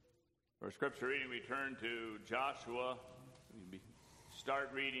For scripture reading, we turn to Joshua. We start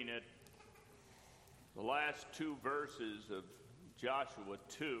reading it, the last two verses of Joshua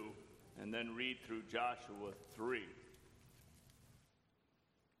 2, and then read through Joshua 3.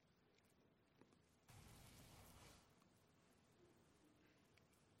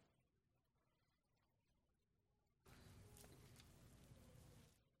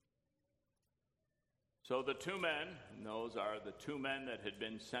 So the two men, and those are the two men that had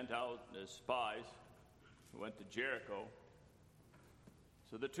been sent out as spies, who went to Jericho.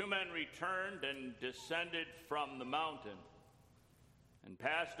 So the two men returned and descended from the mountain, and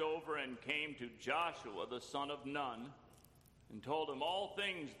passed over and came to Joshua the son of Nun, and told him all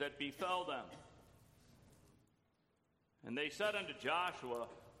things that befell them. And they said unto Joshua,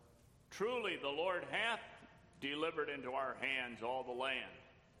 Truly the Lord hath delivered into our hands all the land.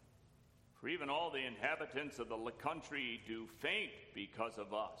 For even all the inhabitants of the country do faint because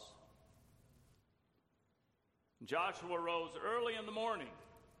of us. Joshua rose early in the morning,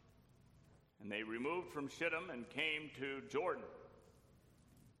 and they removed from Shittim and came to Jordan,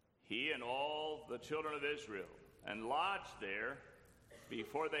 he and all the children of Israel, and lodged there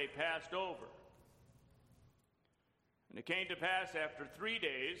before they passed over. And it came to pass after 3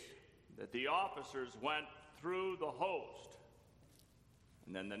 days that the officers went through the host.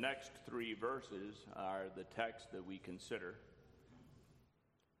 And then the next three verses are the text that we consider.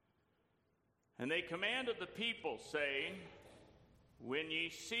 And they commanded the people, saying, When ye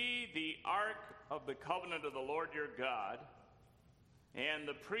see the ark of the covenant of the Lord your God, and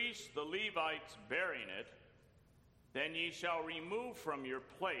the priests the Levites bearing it, then ye shall remove from your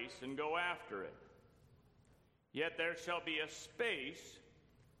place and go after it. Yet there shall be a space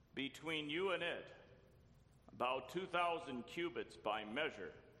between you and it, about 2,000 cubits by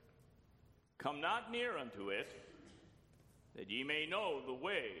measure. Come not near unto it, that ye may know the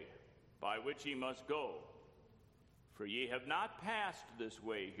way by which ye must go, for ye have not passed this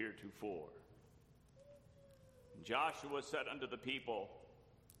way heretofore. And Joshua said unto the people,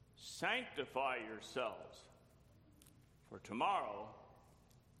 Sanctify yourselves, for tomorrow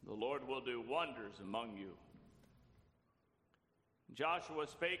the Lord will do wonders among you. And Joshua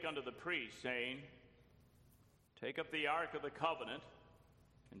spake unto the priests, saying, Take up the ark of the covenant,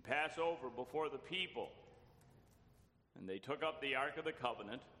 and pass over before the people. And they took up the ark of the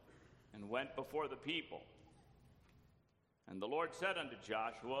covenant, and went before the people. And the Lord said unto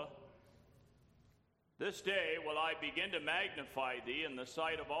Joshua, This day will I begin to magnify thee in the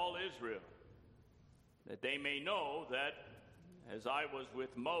sight of all Israel, that they may know that as I was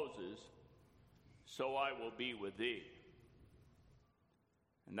with Moses, so I will be with thee.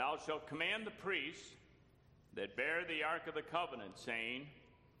 And thou shalt command the priests that bear the ark of the covenant, saying,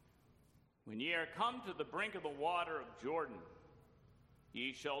 When ye are come to the brink of the water of Jordan,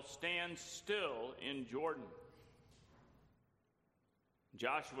 ye shall stand still in Jordan.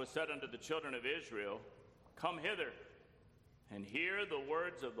 Joshua said unto the children of Israel, Come hither, and hear the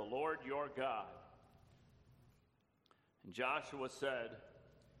words of the Lord your God. And Joshua said,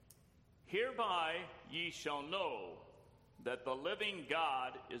 Hereby ye shall know that the living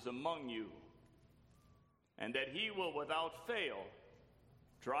God is among you, and that he will without fail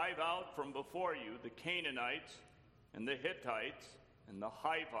drive out from before you the Canaanites, and the Hittites, and the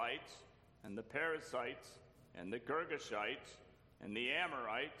Hivites, and the Perizzites, and the Girgashites, and the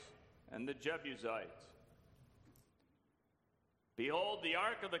Amorites, and the Jebusites. Behold, the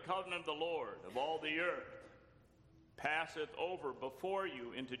ark of the covenant of the Lord of all the earth passeth over before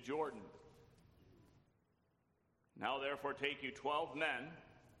you into Jordan. Now therefore take you 12 men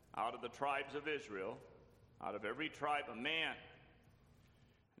out of the tribes of Israel, out of every tribe a man.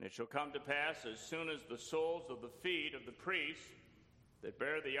 And it shall come to pass, as soon as the soles of the feet of the priests that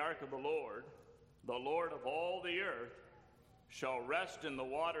bear the ark of the Lord of all the earth, shall rest in the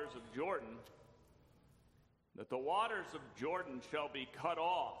waters of Jordan, that the waters of Jordan shall be cut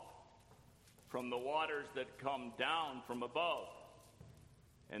off from the waters that come down from above,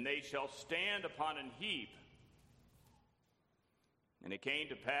 and they shall stand upon an heap. And it came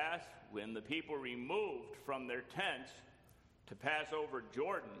to pass, when the people removed from their tents to pass over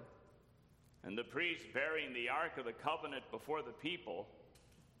Jordan, and the priests bearing the ark of the covenant before the people,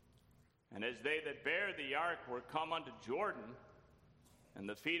 and as they that bear the ark were come unto Jordan, and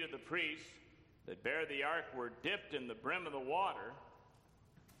the feet of the priests that bear the ark were dipped in the brim of the water,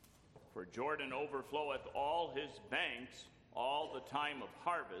 for Jordan overfloweth all his banks all the time of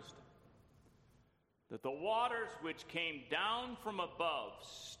harvest, that the waters which came down from above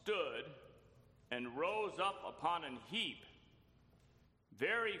stood and rose up upon an heap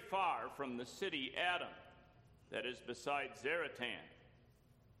very far from the city Adam, that is beside Zaratan.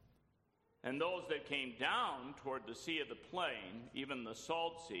 And those that came down toward the Sea of the Plain, even the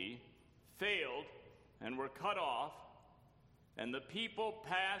Salt Sea, failed and were cut off, and the people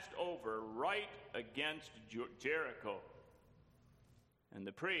passed over right against Jericho. And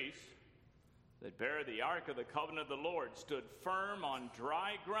the priests that bear the ark of the covenant of the Lord stood firm on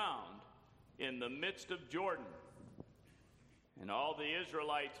dry ground in the midst of Jordan. And all the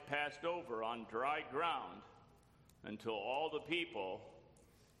Israelites passed over on dry ground until all the people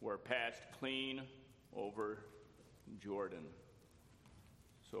were passed clean over Jordan.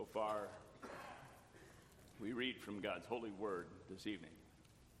 So far, we read from God's holy word this evening.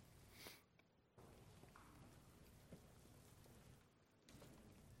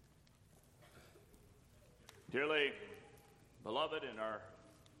 Dearly beloved in our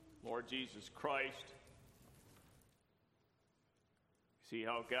Lord Jesus Christ, see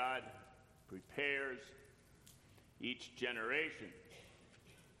how God prepares each generation.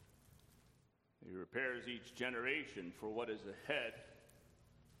 He prepares each generation for what is ahead.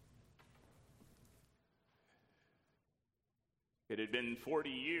 It had been 40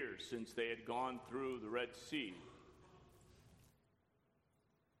 years since they had gone through the Red Sea.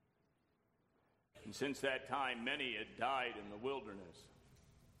 And since that time, many had died in the wilderness.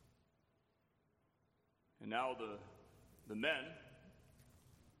 And now the men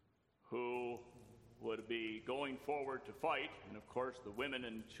who would be going forward to fight, and of course the women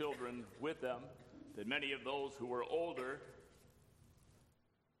and children with them, that many of those who were older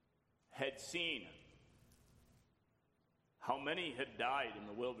had seen how many had died in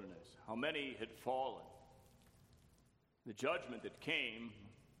the wilderness, how many had fallen. The judgment that came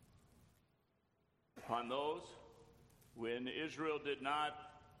upon those when Israel did not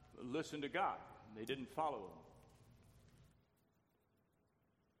listen to God. They didn't follow him.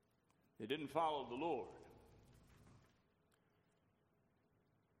 They didn't follow the Lord.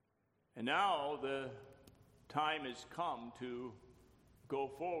 And now the time has come to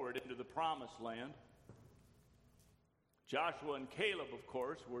go forward into the promised land. Joshua and Caleb, of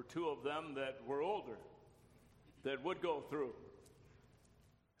course, were two of them that were older, that would go through,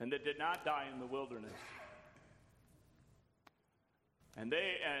 and that did not die in the wilderness. And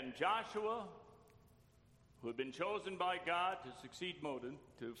Joshua, who had been chosen by God to succeed Moses,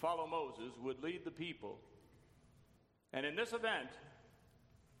 to follow Moses, would lead the people. And in this event,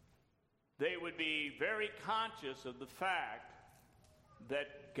 they would be very conscious of the fact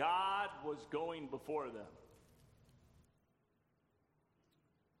that God was going before them.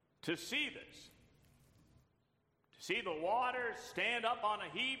 To see this, to see the waters stand up on a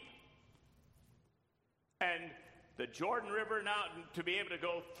heap, and the Jordan River now, to be able to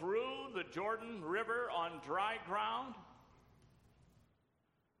go through the Jordan River on dry ground,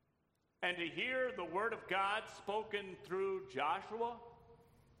 and to hear the word of God spoken through Joshua.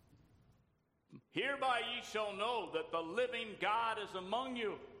 Hereby ye shall know that the living God is among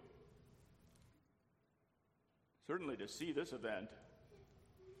you. Certainly to see this event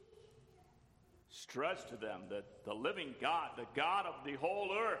stressed to them that the living God, the God of the whole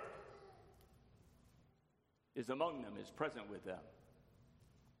earth, is among them, is present with them,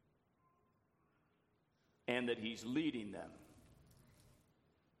 and that he's leading them.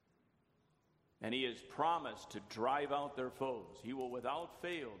 And he has promised to drive out their foes. He will without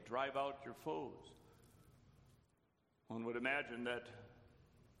fail drive out your foes. One would imagine that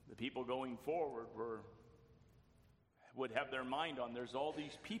the people going forward would have their mind on, there's all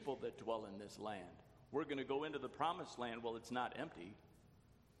these people that dwell in this land. We're going to go into the promised land. Well, it's not empty.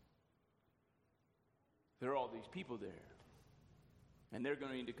 There are all these people there. And they're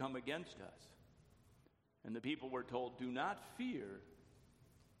going to come against us. And the people were told, do not fear.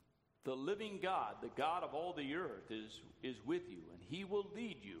 The living God, the God of all the earth, is with you, and he will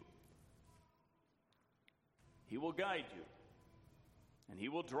lead you. He will guide you, and he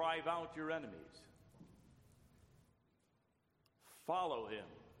will drive out your enemies. Follow him.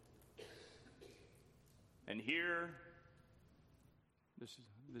 And here,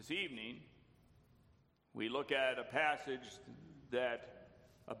 this evening, we look at a passage that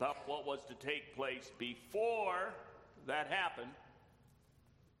about what was to take place before that happened,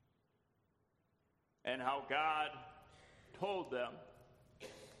 and how God told them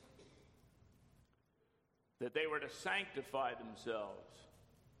that they were to sanctify themselves.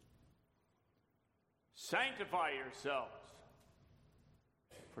 Sanctify yourselves,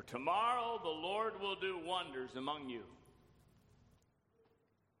 for tomorrow the Lord will do wonders among you.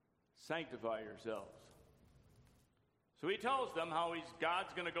 Sanctify yourselves. So he tells them how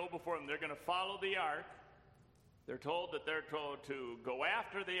God's going to go before them. They're going to follow the ark. They're told to go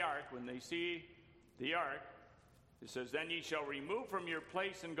after the ark when they see the ark. It says, then ye shall remove from your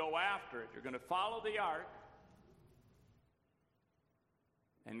place and go after it. You're going to follow the ark.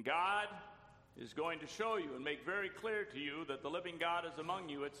 And God is going to show you and make very clear to you that the living God is among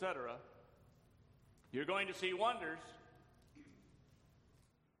you, etc. You're going to see wonders.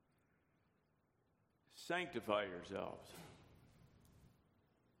 Sanctify yourselves.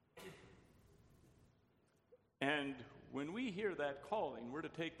 And when we hear that calling, we're to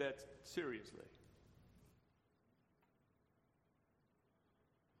take that seriously.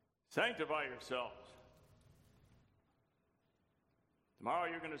 Sanctify yourselves. Tomorrow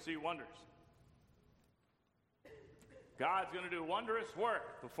you're going to see wonders. God's going to do wondrous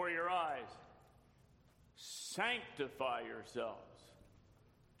work before your eyes. Sanctify yourselves.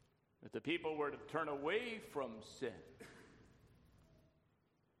 That the people were to turn away from sin.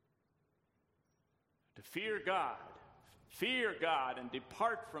 To fear God. Fear God and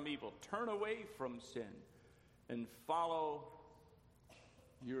depart from evil. Turn away from sin and follow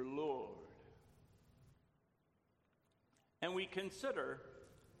your Lord. And we consider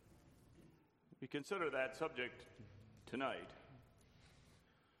that subject tonight.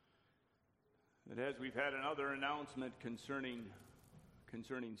 That as we've had another announcement concerning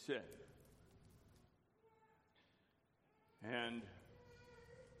sin. And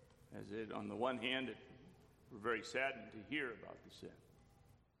as it, on the one hand, we're very saddened to hear about the sin.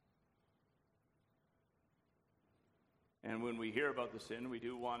 And when we hear about the sin, we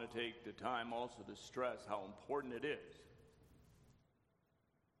do want to take the time also to stress how important it is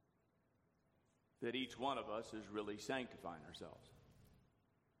that each one of us is really sanctifying ourselves.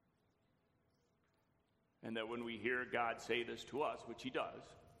 And that when we hear God say this to us, which he does,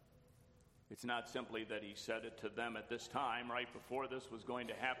 it's not simply that he said it to them at this time, right before this was going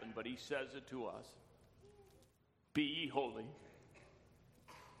to happen, but he says it to us. Be ye holy.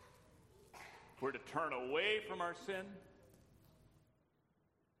 We're to turn away from our sin.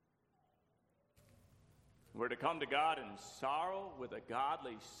 We're to come to God in sorrow, with a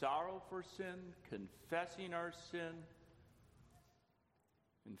godly sorrow for sin, confessing our sin,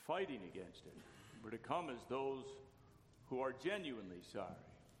 and fighting against it. We're to come as those who are genuinely sorry.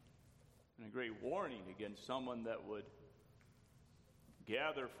 And a great warning against someone that would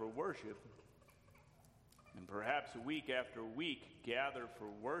gather for worship, and perhaps week after week gather for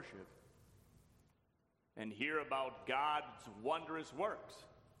worship, and hear about God's wondrous works.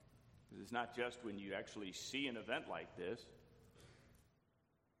 It's not just when you actually see an event like this,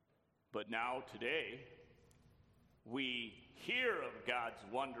 but now today we hear of God's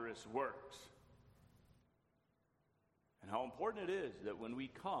wondrous works. And how important it is that when we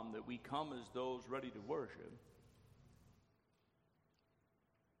come, that we come as those ready to worship.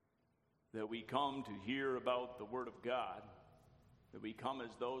 That we come to hear about the Word of God. That we come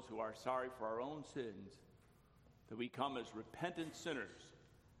as those who are sorry for our own sins. That we come as repentant sinners,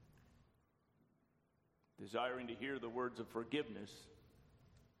 desiring to hear the words of forgiveness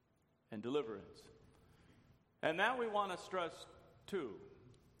and deliverance. And now we want to stress, too,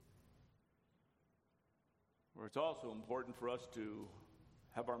 where it's also important for us to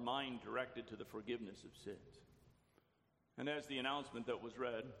have our mind directed to the forgiveness of sins. And as the announcement that was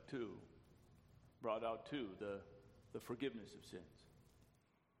read, too, brought out, too, the forgiveness of sins.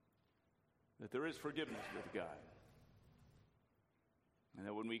 That there is forgiveness with God. And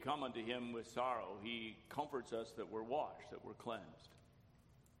that when we come unto him with sorrow, he comforts us that we're washed, that we're cleansed.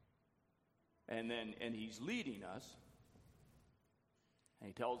 And he's leading us, and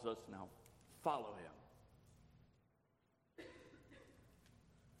he tells us now, follow him.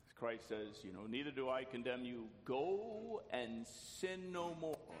 As Christ says, neither do I condemn you. Go and sin no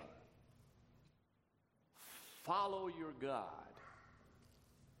more. Follow your God.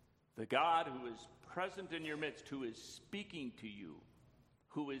 The God who is present in your midst, who is speaking to you,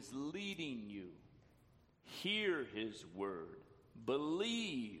 who is leading you. Hear his word.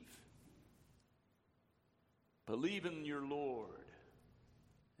 Believe. Believe in your Lord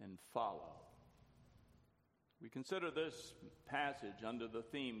and follow. We consider this passage under the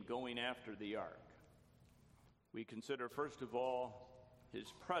theme, going after the ark. We consider, first of all,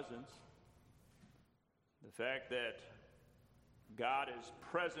 his presence, the fact that God is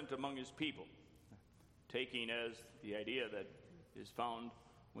present among his people, taking as the idea that is found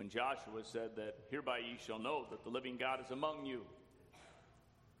when Joshua said that, hereby ye shall know that the living God is among you.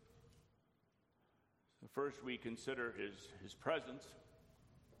 So first we consider his presence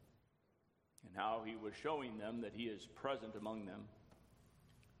and how he was showing them that he is present among them.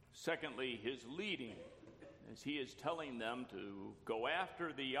 Secondly, his leading, as he is telling them to go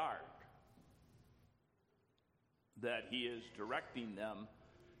after the ark, that he is directing them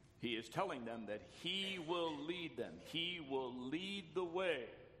He is telling them that he will lead them. He will lead the way.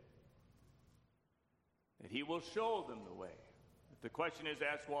 That he will show them the way. The question is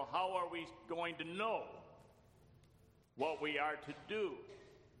asked, well, how are we going to know what we are to do?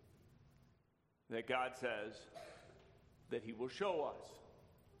 That God says that he will show us.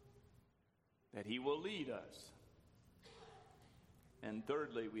 That he will lead us. And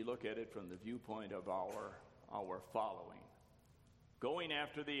thirdly, we look at it from the viewpoint of our following. Going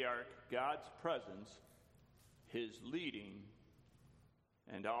after the ark, God's presence, his leading,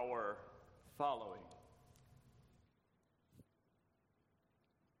 and our following.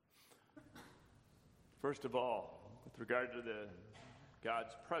 First of all, with regard to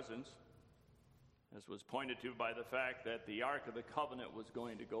God's presence, as was pointed to by the fact that the Ark of the Covenant was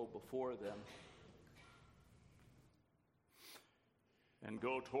going to go before them and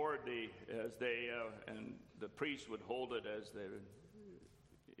go toward and the priests would hold it as they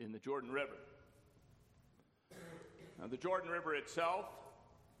in the Jordan River. Now, the Jordan River itself,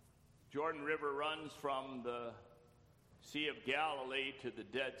 Jordan River runs from the Sea of Galilee to the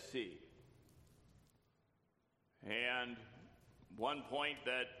Dead Sea. And one point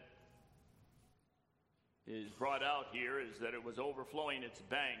that is brought out here is that it was overflowing its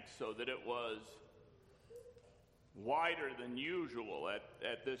banks so that it was wider than usual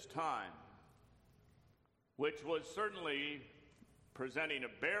at this time, which was certainly presenting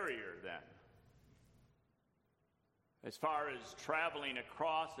a barrier then as far as traveling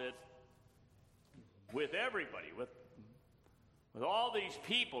across it with everybody, with all these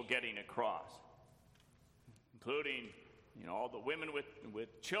people getting across, including all the women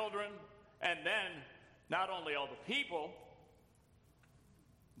with children, and then not only all the people,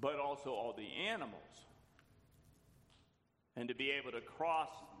 but also all the animals. And to be able to cross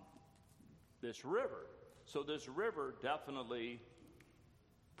this river. So this river definitely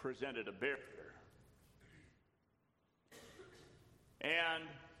presented a barrier. And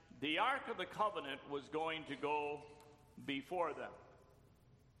the Ark of the Covenant was going to go before them.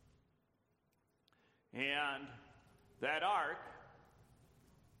 And that ark,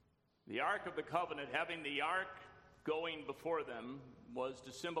 the Ark of the Covenant, having the ark going before them, was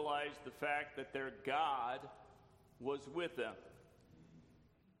to symbolize the fact that their God was with them.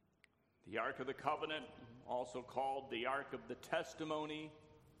 The Ark of the Covenant, also called the Ark of the Testimony,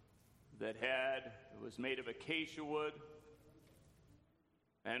 that was made of acacia wood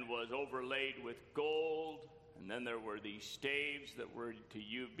and was overlaid with gold, and then there were these staves that were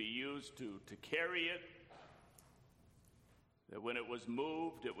to be used to carry it. That when it was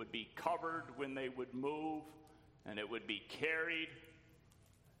moved, it would be covered when they would move, and it would be carried.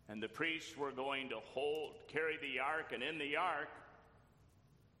 And the priests were going to carry the ark, and in the ark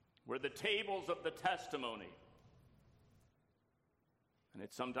were the tables of the testimony. And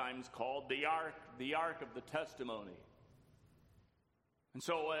it's sometimes called the ark of the testimony. And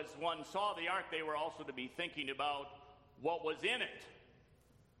so as one saw the ark, they were also to be thinking about what was in it.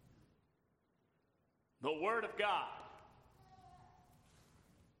 The Word of God.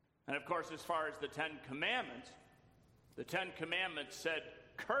 And of course, as far as the Ten Commandments said,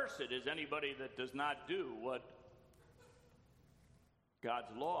 "Cursed is anybody that does not do what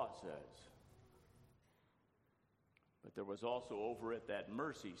God's law says." But there was also over it that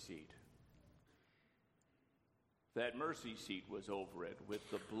mercy seat. That mercy seat was over it with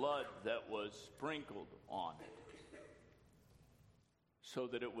the blood that was sprinkled on it, so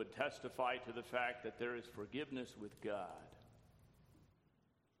that it would testify to the fact that there is forgiveness with God.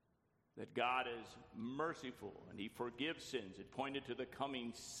 That God is merciful and he forgives sins. It pointed to the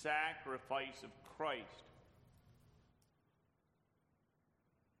coming sacrifice of Christ.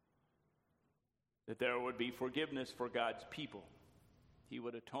 That there would be forgiveness for God's people. He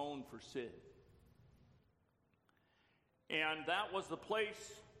would atone for sin. And that was the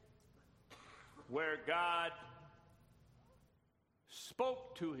place where God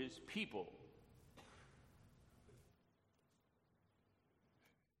spoke to his people.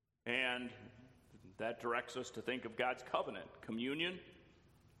 And that directs us to think of God's covenant, communion.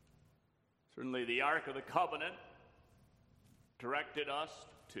 Certainly the Ark of the Covenant directed us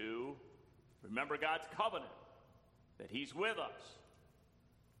to remember God's covenant, that he's with us.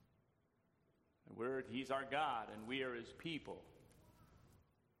 And he's our God, and we are his people.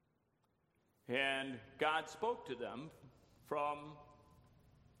 And God spoke to them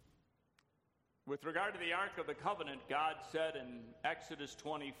with regard to the Ark of the Covenant, God said in Exodus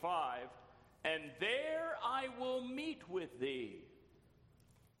 25, "And there I will meet with thee,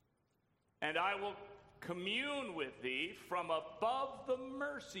 and I will commune with thee from above the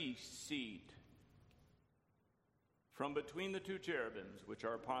mercy seat, from between the two cherubims which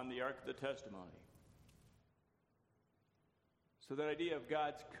are upon the ark of the testimony. So that idea of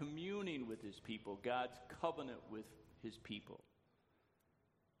God's communing with his people, God's covenant with his people.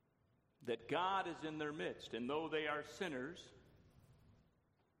 That God is in their midst, and though they are sinners,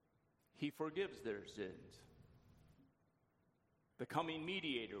 he forgives their sins. The coming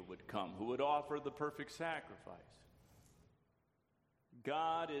mediator would come who would offer the perfect sacrifice.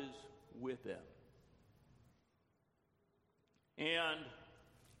 God is with them. And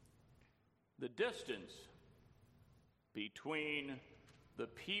the distance between the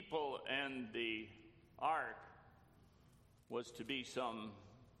people and the ark was to be some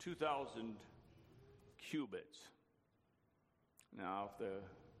 2,000 cubits. Now, if the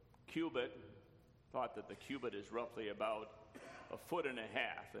cubit, thought that the cubit is roughly about 1.5 feet,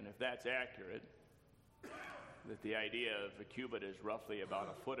 and if that's accurate, that the idea of a cubit is roughly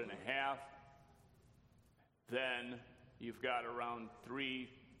about 1.5 feet, then you've got around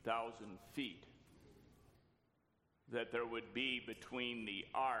 3,000 feet that there would be between the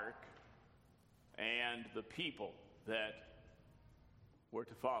ark and the people that were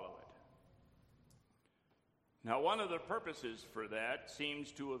to follow it. Now, one of the purposes for that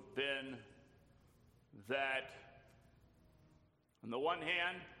seems to have been that, on the one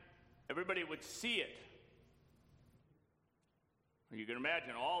hand, everybody would see it. You can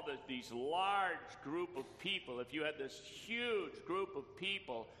imagine all these large group of people. If you had this huge group of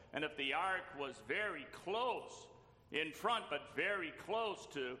people, and if the ark was very close in front, but very close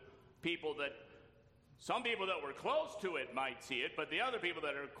to people that, some people that were close to it might see it, but the other people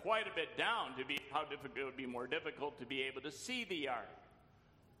that are quite a bit down, how difficult it would be more difficult to be able to see the ark.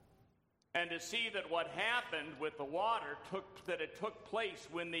 And to see that what happened with the water took place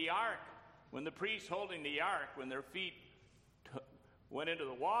when the priests holding the ark, when their feet went into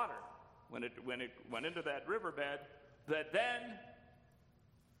the water, when it went into that riverbed, that then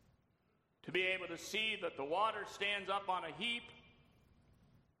to be able to see that the water stands up on a heap,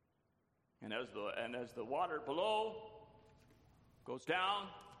 and as the water below goes down,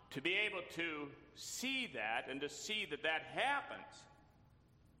 to be able to see that and to see that that happens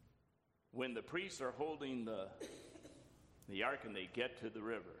when the priests are holding the ark and they get to the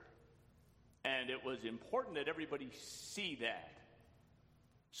river. And it was important that everybody see that.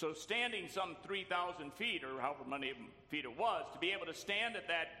 So standing some 3,000 feet, or however many feet it was, to be able to stand at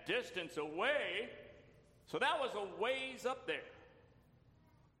that distance away, so that was a ways up there.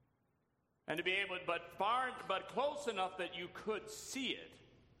 And to be able, but close enough that you could see it,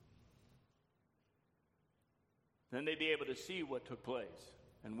 then they'd be able to see what took place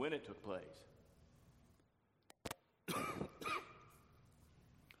and when it took place.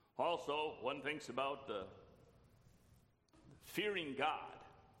 Also, one thinks about the fearing God.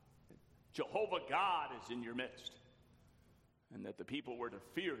 Jehovah God is in your midst, and that the people were to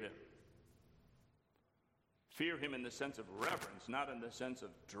fear him. Fear him in the sense of reverence, not in the sense of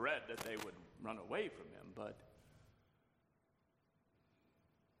dread that they would run away from him, but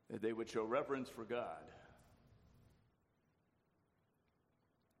that they would show reverence for God.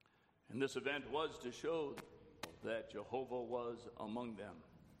 And this event was to show that Jehovah was among them.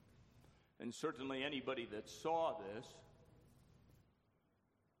 And certainly anybody that saw this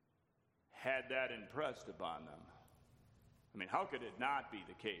had that impressed upon them. I mean, how could it not be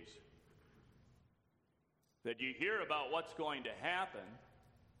the case that you hear about what's going to happen,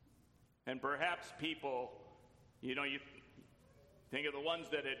 and perhaps people, you think of the ones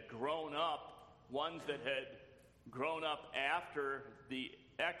that had grown up after the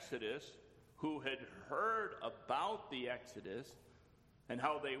Exodus, who had heard about the Exodus and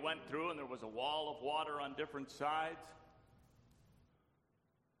how they went through and there was a wall of water on different sides.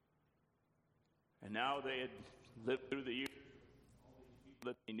 And now they had lived through the years,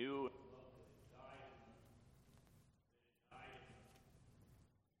 that they knew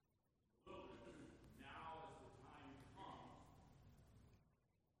now as the time comes,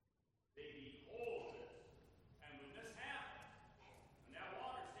 they behold this. And when this happens, and that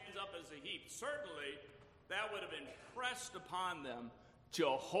water stands up as a heap, certainly that would have impressed upon them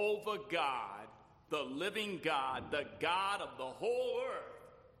Jehovah God, the living God, the God of the whole earth,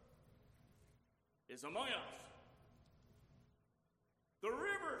 is among us. The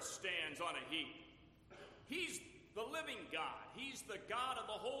river stands on a heap. He's the living God. He's the God of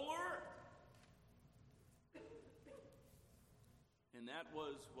the whole earth. And that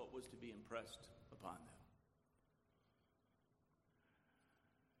was what was to be impressed upon them.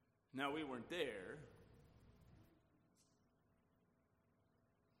 Now, we weren't there,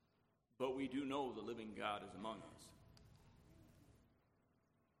 but we do know the living God is among us.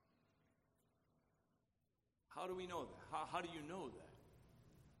 How do we know that? How do you know that?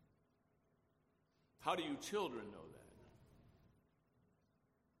 How do you children know that?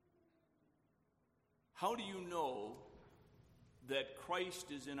 How do you know that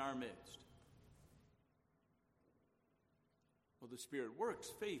Christ is in our midst? Well, the Spirit works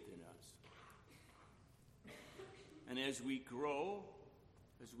faith in us. And as we grow,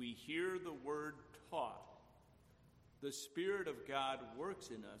 as we hear the Word taught, the Spirit of God works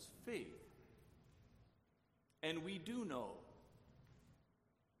in us faith. And we do know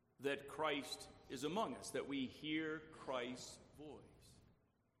that Christ is among us, that we hear Christ's voice.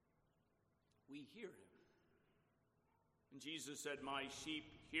 We hear him. And Jesus said, "My sheep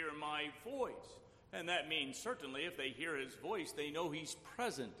hear my voice." And that means certainly if they hear his voice, they know he's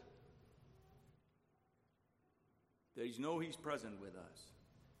present. They know he's present with us.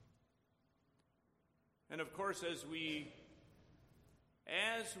 And of course, as we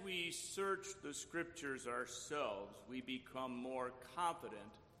search the Scriptures ourselves, we become more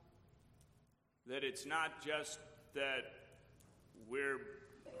confident that it's not just that we're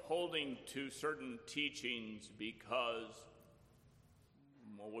holding to certain teachings because,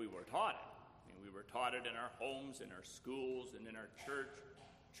 well, we were taught it. I mean, we were taught it in our homes, in our schools, and in our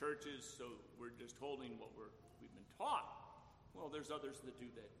churches, so we're just holding what we've been taught. Well, there's others that do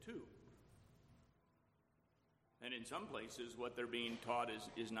that too. And in some places, what they're being taught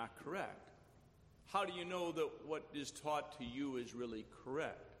is not correct. How do you know that what is taught to you is really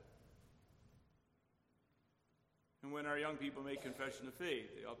correct? And when our young people make confession of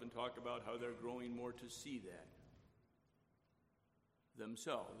faith, they often talk about how they're growing more to see that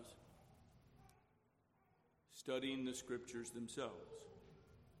themselves, studying the Scriptures themselves,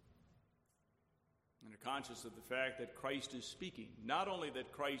 and are conscious of the fact that Christ is speaking. Not only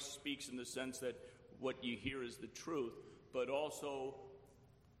that Christ speaks in the sense that what you hear is the truth, but also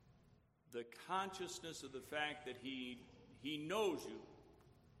the consciousness of the fact that he knows you.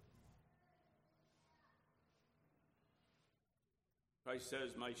 Christ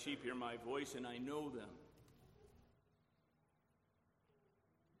says, "My sheep hear my voice, and I know them."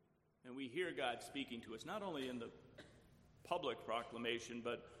 And we hear God speaking to us, not only in the public proclamation,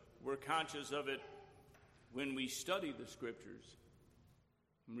 but we're conscious of it when we study the Scriptures,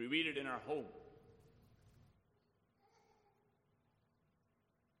 when we read it in our home.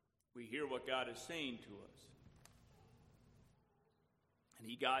 We hear what God is saying to us, and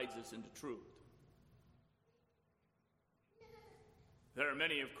he guides us into truth. There are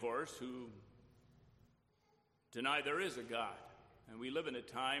many, of course, who deny there is a God, and we live in a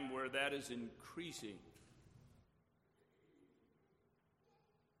time where that is increasing,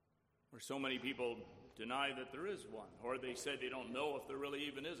 where so many people deny that there is one, or they say they don't know if there really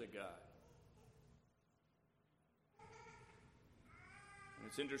even is a God. And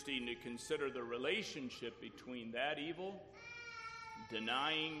it's interesting to consider the relationship between that evil,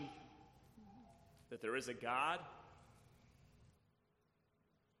 denying that there is a God,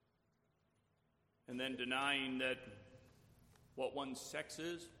 and then denying that what one's sex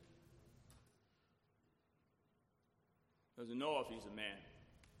is. Doesn't know if he's a man.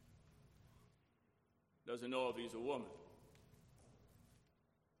 Doesn't know if he's a woman.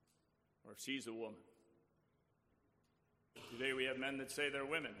 Or if she's a woman. Today we have men that say they're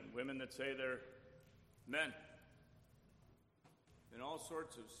women, and women that say they're men. And all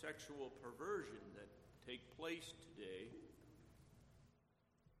sorts of sexual perversion that take place today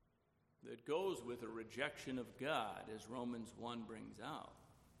that goes with a rejection of God, as Romans 1 brings out.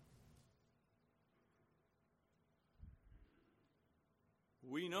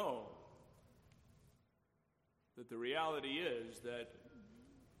 We know that the reality is that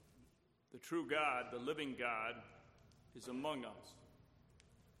the true God, the living God, is among us.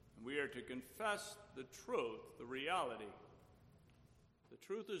 And we are to confess the truth, the reality. The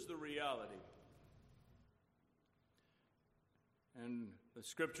truth is the reality. And the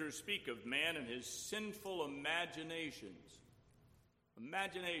Scriptures speak of man and his sinful imaginations.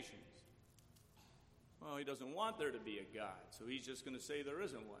 Imaginations. Well, he doesn't want there to be a God, so he's just going to say there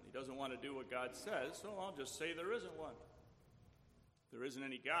isn't one. He doesn't want to do what God says, so I'll just say there isn't one. If there isn't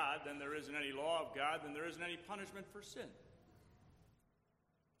any God, then there isn't any law of God, then there isn't any punishment for sin.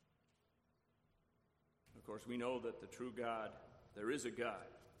 Of course, we know that the true God, there is a God.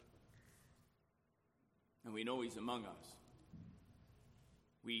 And we know he's among us.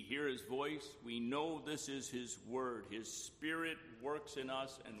 We hear his voice. We know this is his word. His Spirit works in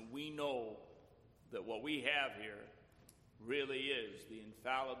us, and we know that what we have here really is the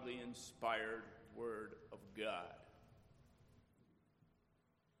infallibly inspired Word of God.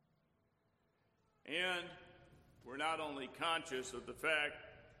 And we're not only conscious of the fact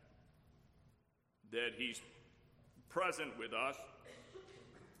that he's present with us,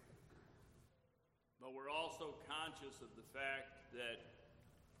 but we're also conscious of the fact that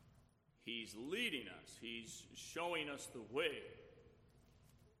he's leading us. He's showing us the way.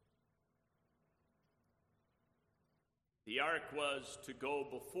 The ark was to go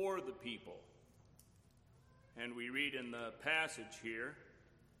before the people. And we read in the passage here,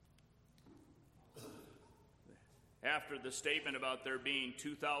 after the statement about there being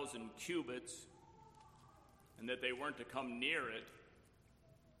 2,000 cubits and that they weren't to come near it,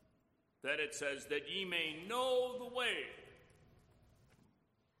 that it says that ye may know the way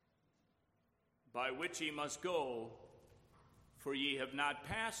by which ye must go, for ye have not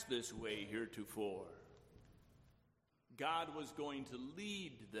passed this way heretofore. God was going to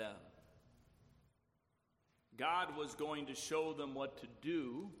lead them. God was going to show them what to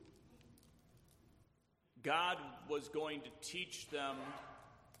do. God was going to teach them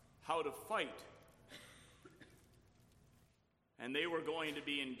how to fight. And they were going to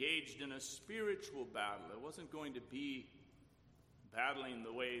be engaged in a spiritual battle. It wasn't going to be battling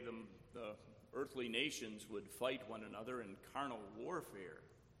the way the earthly nations would fight one another in carnal warfare.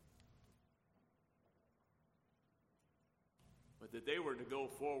 But that they were to go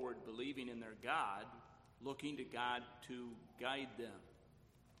forward believing in their God, looking to God to guide them.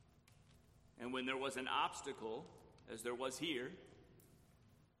 And when there was an obstacle, as there was here,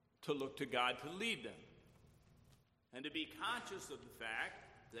 to look to God to lead them. And to be conscious of the fact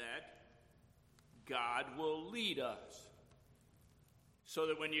that God will lead us. So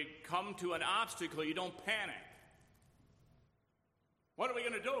that when you come to an obstacle, you don't panic. What are we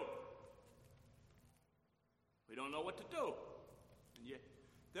going to do? We don't know what to do. And yet,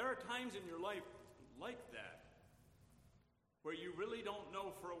 there are times in your life like that, where you really don't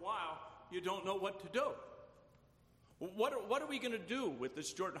know for a while, you don't know what to do. What are we going to do with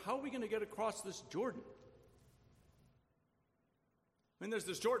this Jordan? How are we going to get across this Jordan? I mean, there's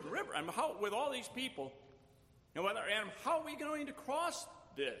this Jordan River. I mean, how, with all these people, and how are we going to cross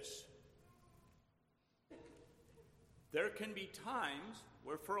this? There can be times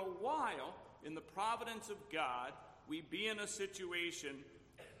where for a while, in the providence of God, we be in a situation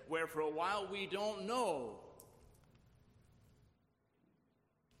where for a while we don't know.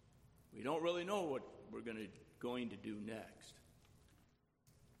 We don't really know what we're going to do next.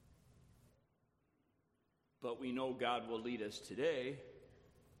 But we know God will lead us today.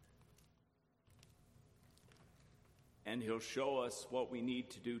 And he'll show us what we need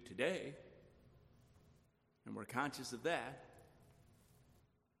to do today. And we're conscious of that.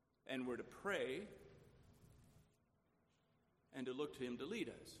 And we're to pray and to look to him to lead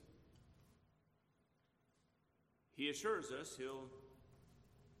us. He assures us he'll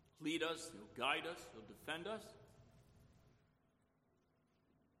lead us, he'll guide us, he'll defend us.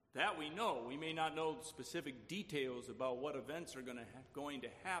 That we know. We may not know the specific details about what events are going to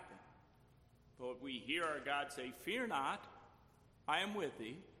happen. But we hear our God say, "Fear not, I am with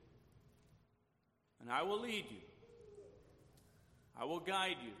thee, and I will lead you. I will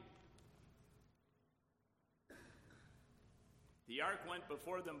guide you." The ark went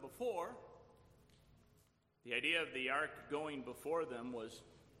before them before. The idea of the ark going before them was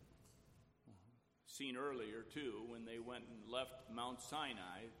seen earlier, too, when they went and left Mount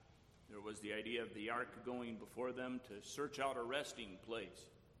Sinai. There was the idea of the ark going before them to search out a resting place.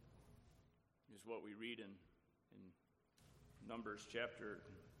 Is what we read in Numbers chapter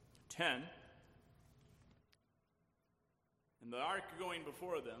 10. And the ark going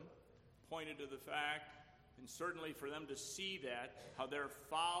before them pointed to the fact, and certainly for them to see that, how they're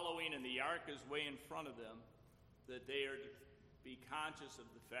following and the ark is way in front of them, that they are to be conscious of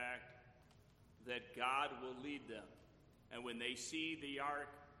the fact that God will lead them. And when they see the ark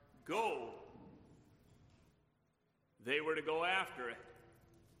go, they were to go after it.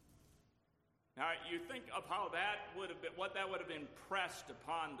 Now, you think of how that would have been, what that would have impressed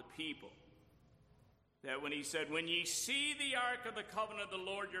upon the people. That when he said, "When ye see the ark of the covenant of the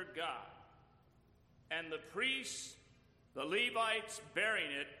Lord your God, and the priests, the Levites,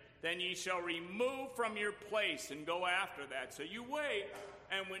 bearing it, then ye shall remove from your place and go after that." So you wait,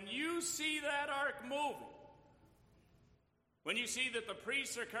 and when you see that ark moving, when you see that the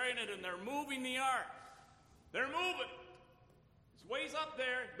priests are carrying it and they're moving the ark, they're moving. It's ways up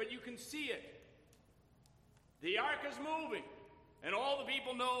there, but you can see it. The ark is moving, and all the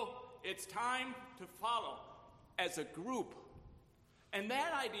people know it's time to follow as a group. And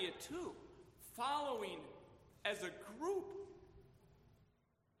that idea, too, following as a group.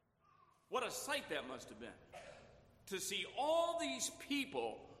 What a sight that must have been, to see all these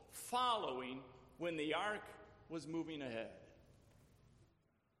people following when the ark was moving ahead.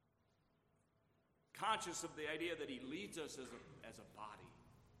 conscious of the idea that he leads us as a body.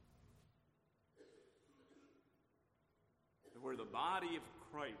 That we're the body of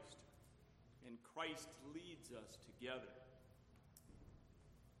Christ, and Christ leads us together.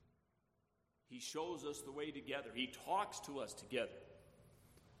 He shows us the way together. He talks to us together.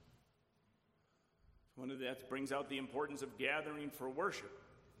 That brings out the importance of gathering for worship.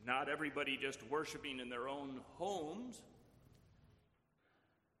 Not everybody just worshiping in their own homes.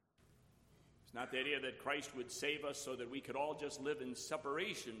 It's not the idea that Christ would save us so that we could all just live in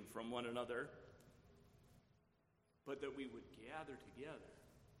separation from one another, but that we would gather together.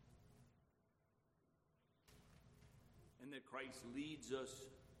 And that Christ leads us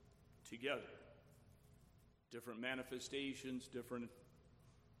together. Different manifestations, different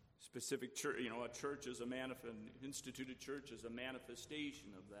specific church. A church is an instituted church is a manifestation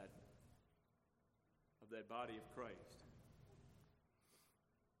of that body of Christ.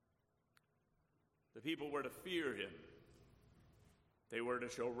 The people were to fear him. They were to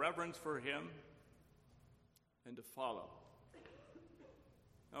show reverence for him and to follow.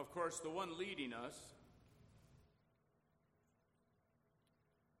 Now, of course, the one leading us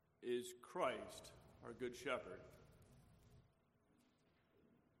is Christ, our good shepherd.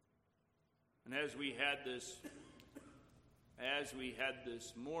 And as we had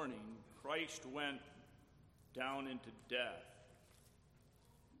this morning, Christ went down into death,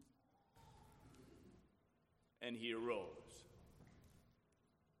 and he arose.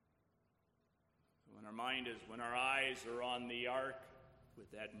 When our eyes are on the ark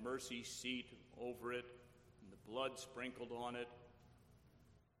with that mercy seat over it and the blood sprinkled on it,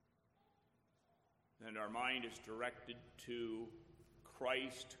 and our mind is directed to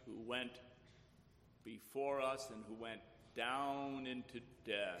Christ who went before us and who went down into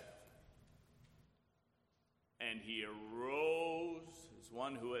death. And he arose as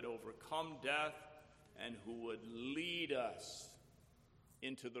one who had overcome death and who would lead us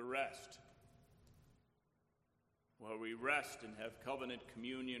into the rest, where we rest and have covenant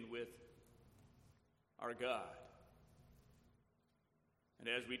communion with our God. And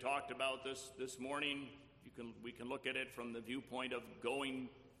as we talked about this morning, we can look at it from the viewpoint of going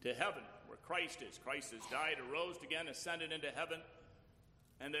to heaven, where Christ is. Christ has died, arose again, ascended into heaven,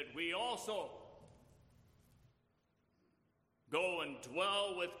 and that we also go and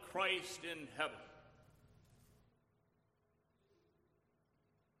dwell with Christ in heaven.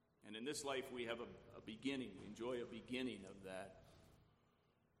 And in this life we have a beginning. We enjoy a beginning of that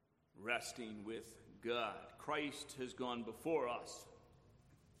resting with God. Christ has gone before us.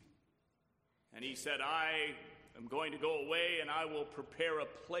 And he said, I am going to go away and I will prepare a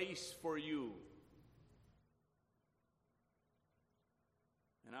place for you.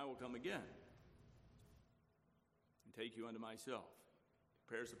 And I will come again and take you unto myself. He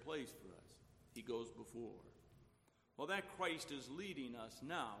prepares a place for us. He goes before. Well, that Christ is leading us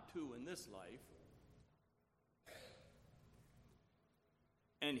now, too, in this life.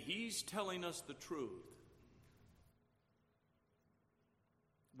 And he's telling us the truth,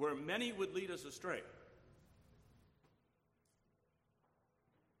 where many would lead us astray.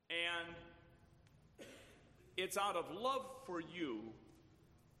 And it's out of love for you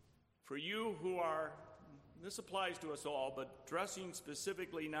who are, this applies to us all, but dressing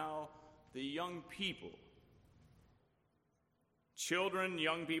specifically now the young people. Children,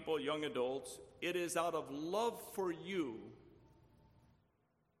 young people, young adults, it is out of love for you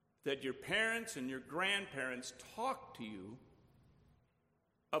that your parents and your grandparents talk to you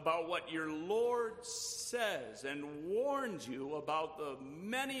about what your Lord says and warns you about the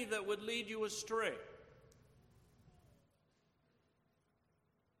many that would lead you astray,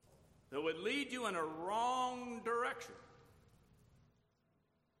 that would lead you in a wrong direction.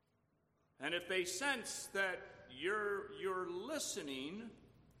 And if they sense that you're listening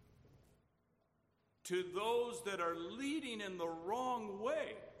to those that are leading in the wrong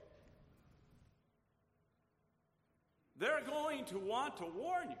way, they're going to want to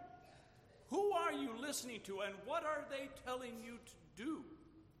warn you. Who are you listening to, and what are they telling you to do?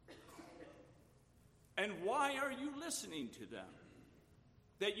 And why are you listening to them?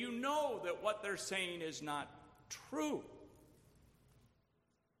 That you know that what they're saying is not true.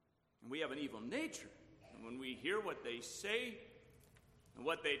 And we have an evil nature. And when we hear what they say and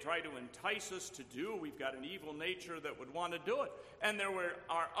what they try to entice us to do, we've got an evil nature that would want to do it. And there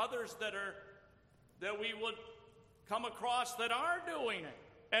are others that we would come across that are doing it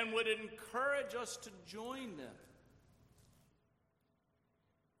and would encourage us to join them.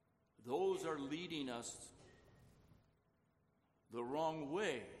 Those are leading us the wrong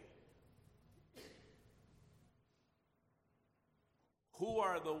way. Who are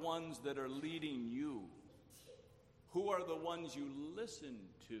are the ones that are leading you? Who are the ones you listen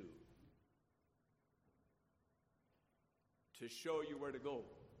to show you where to go,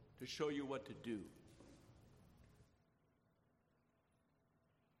 to show you what to do?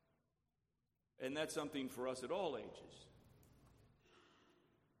 And that's something for us at all ages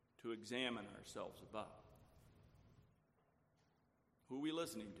to examine ourselves about. Who are we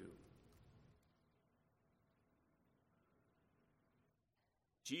listening to?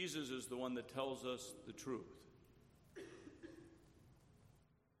 Jesus is the one that tells us the truth.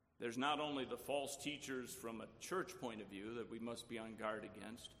 There's not only the false teachers from a church point of view that we must be on guard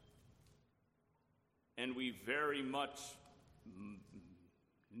against, and we very much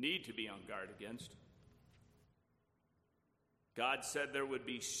need to be on guard against. God said there would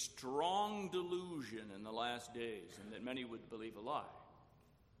be strong delusion in the last days and that many would believe a lie.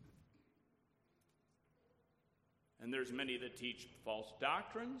 And there's many that teach false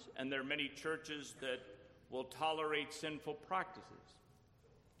doctrines, and there are many churches that will tolerate sinful practices.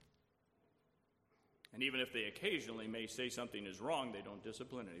 And even if they occasionally may say something is wrong, they don't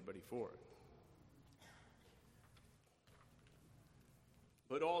discipline anybody for it.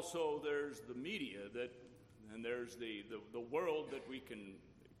 But also there's the media and there's the world that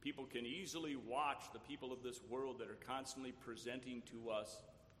people can easily watch, the people of this world that are constantly presenting to us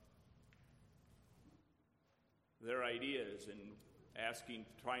their ideas and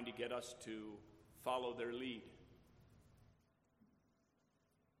trying to get us to follow their lead.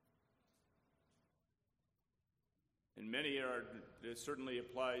 And it certainly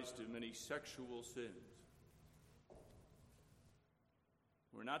applies to many sexual sins.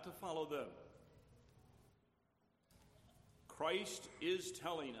 We're not to follow them. Christ is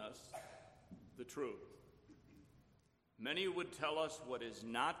telling us the truth. Many would tell us what is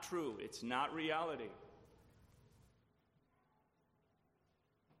not true. It's not reality.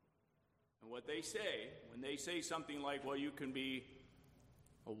 And what they say, when they say something like, well, you can be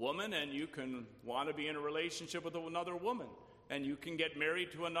a woman and you can want to be in a relationship with another woman and you can get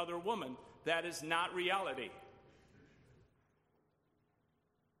married to another woman, that is not reality.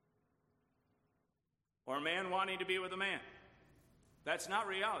 Or a man wanting to be with a man. That's not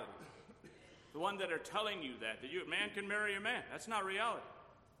reality. The one that are telling you that a man can marry a man, that's not reality.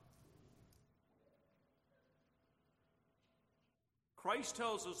 Christ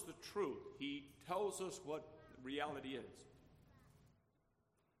tells us the truth. He tells us what reality is.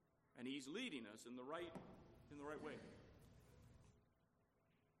 And he's leading us in the right way.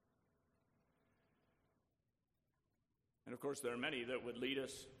 And of course, there are many that would lead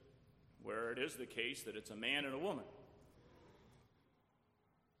us where it is the case that it's a man and a woman,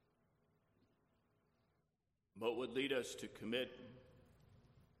 but would lead us to commit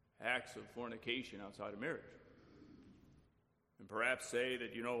acts of fornication outside of marriage. And perhaps say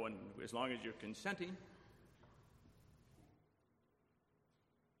that, as long as you're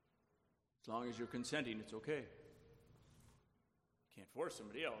consenting, it's okay. Can't force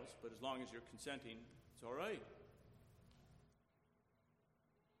somebody else, but as long as you're consenting, it's all right.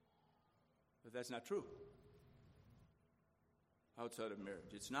 But that's not true. Outside of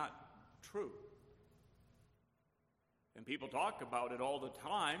marriage, it's not true. And people talk about it all the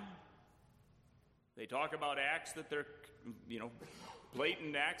time. They talk about acts that they're,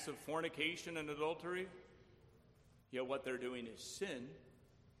 blatant acts of fornication and adultery. Yet what they're doing is sin.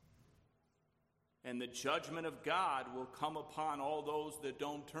 And the judgment of God will come upon all those that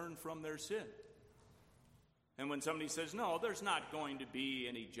don't turn from their sin. And when somebody says, no, there's not going to be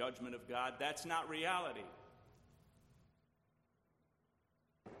any judgment of God, that's not reality.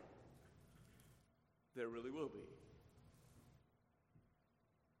 There really will be.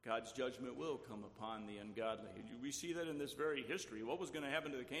 God's judgment will come upon the ungodly. We see that in this very history. What was going to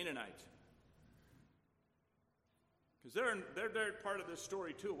happen to the Canaanites? Because they're part of this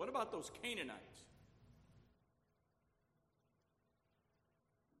story too. What about those Canaanites?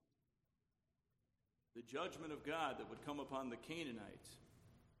 The judgment of God that would come upon the Canaanites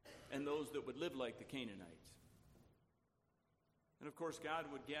and those that would live like the Canaanites. And of course, God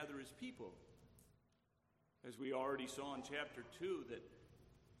would gather his people. As we already saw in chapter 2,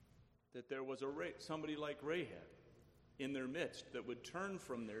 that there was somebody like Rahab in their midst that would turn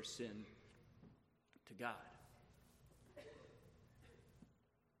from their sin to God.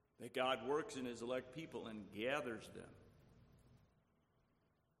 That God works in his elect people and gathers them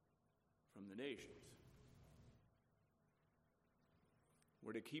from the nations.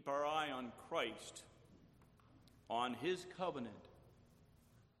 We're to keep our eye on Christ, on his covenant,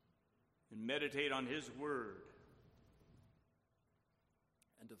 and meditate on his word,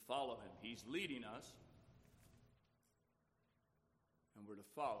 and to follow him. He's leading us, and were to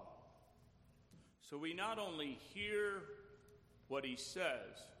follow. So we not only hear what he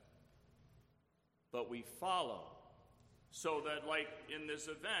says, but we follow. So that, like in this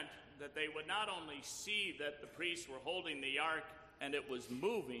event, that they would not only see that the priests were holding the ark and it was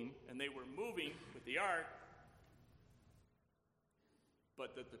moving, and they were moving with the ark,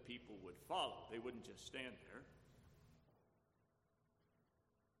 but that the people would follow. They wouldn't just stand there.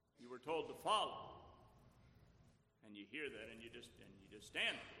 You were told to follow. And you hear that, and you just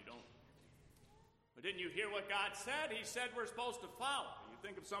stand there. You don't. But didn't you hear what God said? He said we're supposed to follow. You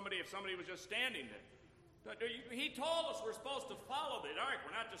think of somebody, if somebody was just standing there. He told us we're supposed to follow the ark.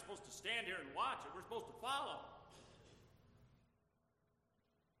 We're not just supposed to stand here and watch it. We're supposed to follow.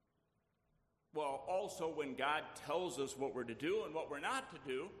 Well, also when God tells us what we're to do and what we're not to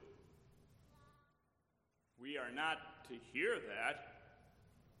do, we are not to hear that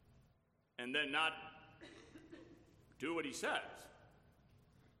and then not do what he says.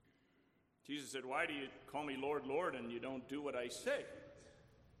 Jesus said, "Why do you call me Lord, Lord, and you don't do what I say?"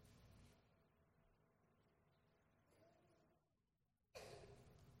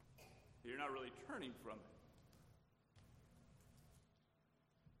 You're not really turning from it.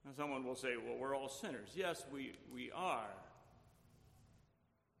 Now someone will say, well, we're all sinners. Yes, we are.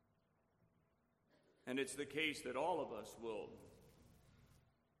 And it's the case that all of us will.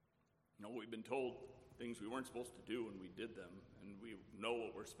 We've been told things we weren't supposed to do and we did them. And we know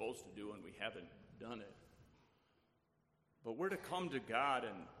what we're supposed to do and we haven't done it. But we're to come to God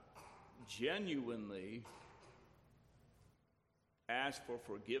and genuinely ask for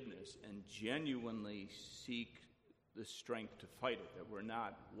forgiveness and genuinely seek the strength to fight it, that we're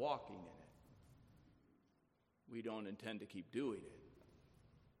not walking in it. We don't intend to keep doing it.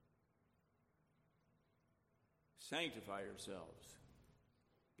 Sanctify yourselves,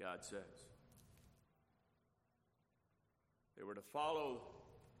 God says. They were to follow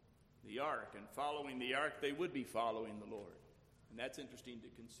the ark, and following the ark, they would be following the Lord. And that's interesting to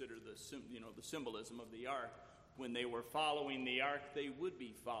consider the symbolism of the ark. When they were following the ark, they would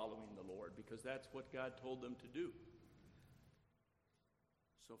be following the Lord, because that's what God told them to do.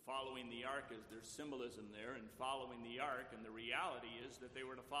 So following the ark, there's symbolism there, and following the ark, and the reality is that they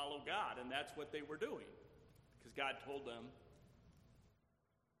were to follow God, and that's what they were doing, because God told them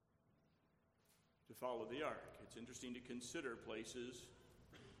to follow the ark. It's interesting to consider places,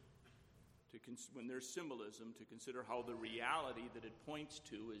 when there's symbolism, to consider how the reality that it points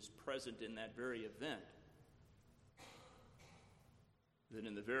to is present in that very event. That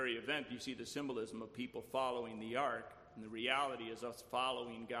in the very event you see the symbolism of people following the ark, and the reality is us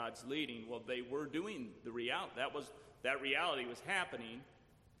following God's leading. Well, they were doing the reality. That reality was happening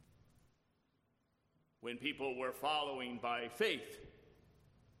when people were following by faith.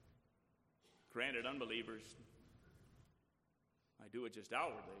 Granted, unbelievers might do it just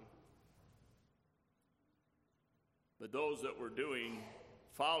outwardly. But those that were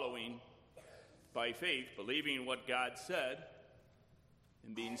following by faith, believing what God said,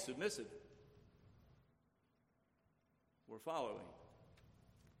 and being submissive, we're following.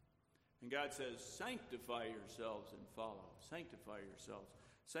 And God says, sanctify yourselves and follow. Sanctify yourselves.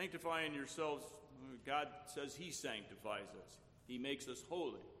 Sanctifying yourselves, God says he sanctifies us. He makes us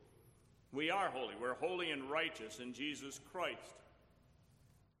holy. We are holy. We're holy and righteous in Jesus Christ.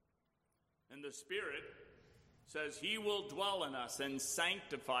 And the Spirit says he will dwell in us and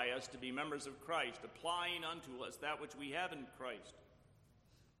sanctify us to be members of Christ, applying unto us that which we have in Christ.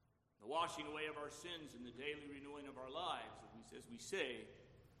 The washing away of our sins and the daily renewing of our lives, as we say,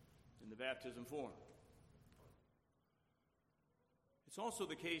 in the baptism form. It's also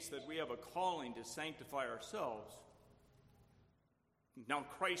the case that we have a calling to sanctify ourselves. Now,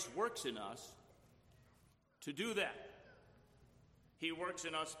 Christ works in us to do that. He works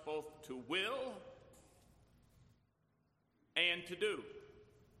in us both to will and to do.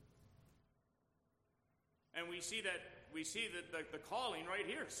 And we see that the calling right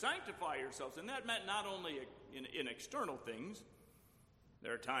here, sanctify yourselves. And that meant not only in external things.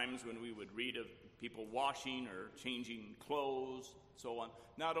 There are times when we would read of people washing or changing clothes, so on.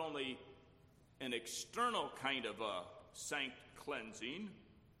 Not only an external kind of a cleansing,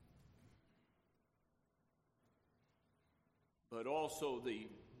 but also the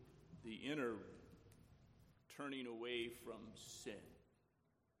inner turning away from sin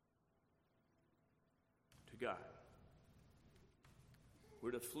to God.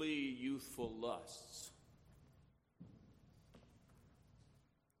 We're to flee youthful lusts.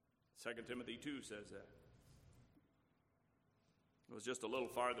 2 Timothy 2 says that. It was just a little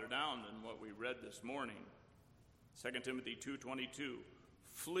farther down than what we read this morning. 2 Timothy 2:22.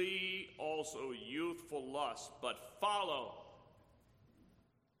 " Flee also youthful lusts, but follow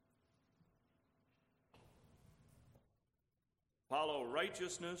Follow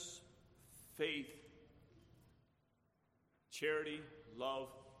righteousness, faith, charity, love,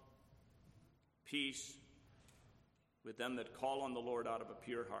 peace with them that call on the Lord out of a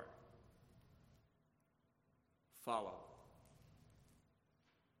pure heart. Follow.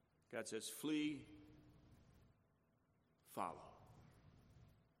 God says, flee, follow.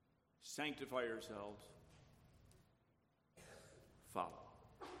 Sanctify yourselves, follow.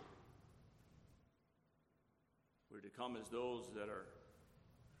 We're to come as those that are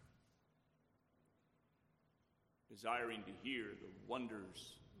desiring to hear the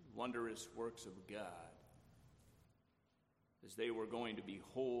wondrous works of God, as they were going to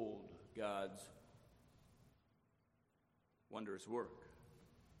behold God's wondrous work.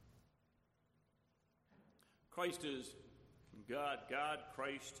 Christ is God.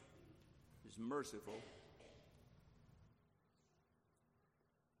 Christ is merciful.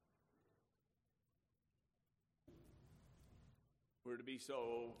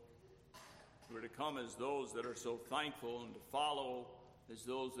 We're to come as those that are so thankful, and to follow as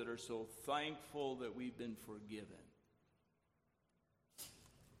those that are so thankful that we've been forgiven.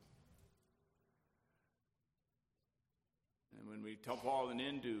 And when we fallen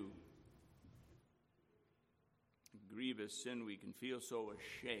into grievous sin, we can feel so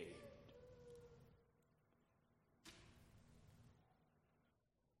ashamed.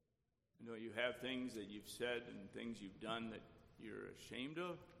 You know, you have things that you've said and things you've done that you're ashamed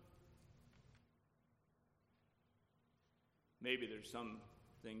of. Maybe there's some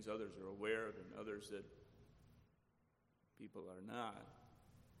things others are aware of and others that people are not.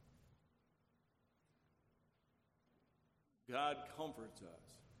 God comforts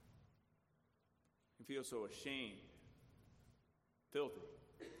us. You feel so ashamed, filthy.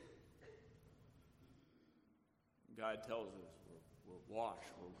 God tells us we're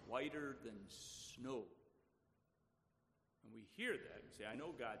washed, we're whiter than snow. And we hear that and say, I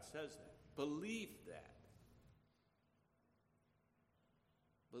know God says that. Believe that.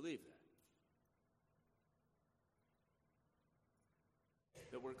 Believe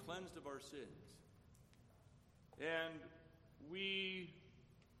that. That we're cleansed of our sins. And when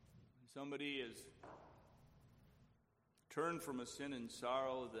somebody is turned from a sin and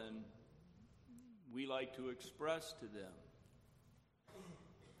sorrow, then we like to express to them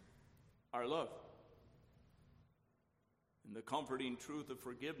our love and the comforting truth of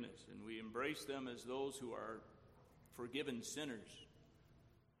forgiveness, and we embrace them as those who are forgiven sinners,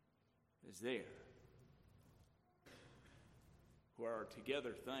 as they are, who are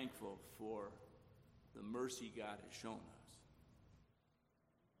together thankful for the mercy God has shown us.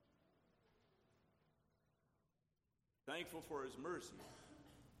 Thankful for his mercy,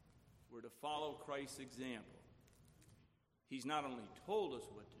 we're to follow Christ's example. He's not only told us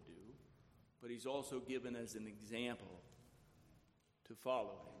what to do, but he's also given us an example to follow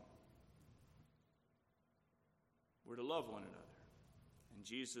him. We're to love one another. And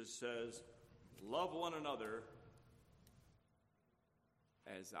Jesus says, love one another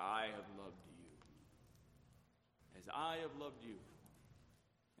as I have loved you. As I have loved you.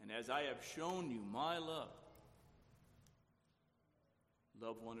 And as I have shown you my love,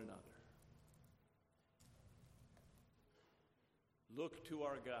 love one another. Look to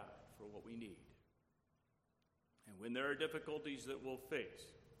our God for what we need. And when there are difficulties that we'll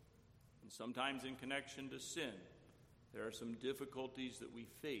face, and sometimes in connection to sin, there are some difficulties that we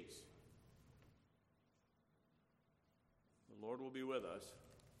face. The Lord will be with us.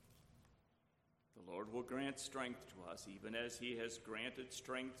 The Lord will grant strength to us, even as he has granted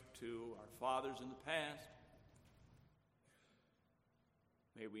strength to our fathers in the past.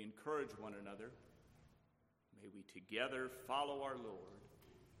 May we encourage one another. May we together follow our Lord.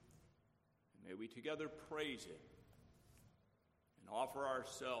 And may we together praise him and offer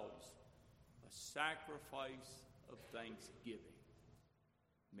ourselves a sacrifice of thanksgiving.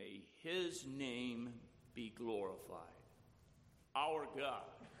 May his name be glorified. Our God,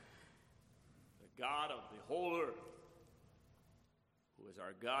 the God of the whole earth, who is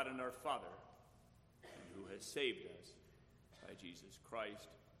our God and our Father, and who has saved us by Jesus Christ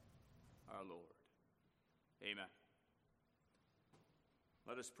our Lord. Amen.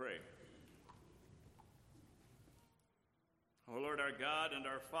 Let us pray. O Lord, our God and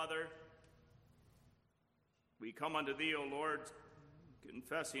our Father, we come unto thee, O Lord,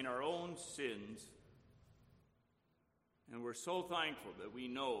 confessing our own sins, and we're so thankful that we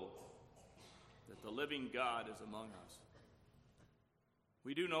know that the living God is among us.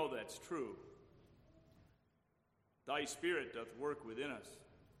 We do know that's true. Thy Spirit doth work within us.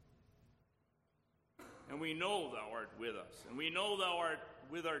 And we know thou art with us, and we know thou art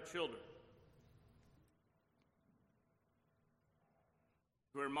with our children.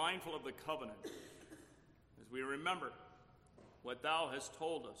 We're mindful of the covenant as we remember what thou hast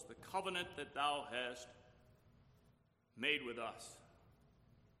told us, the covenant that thou hast made with us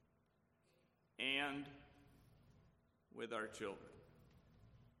and with our children.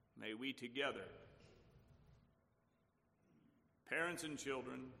 May we together, parents and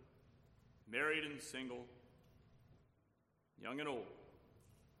children, married and single, young and old,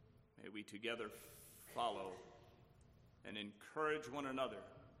 may we together follow and encourage one another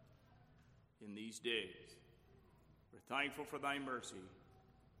in these days. We're thankful for thy mercy.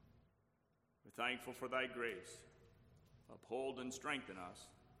 We're thankful for thy grace. Uphold and strengthen us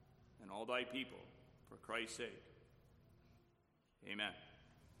and all thy people for Christ's sake. Amen.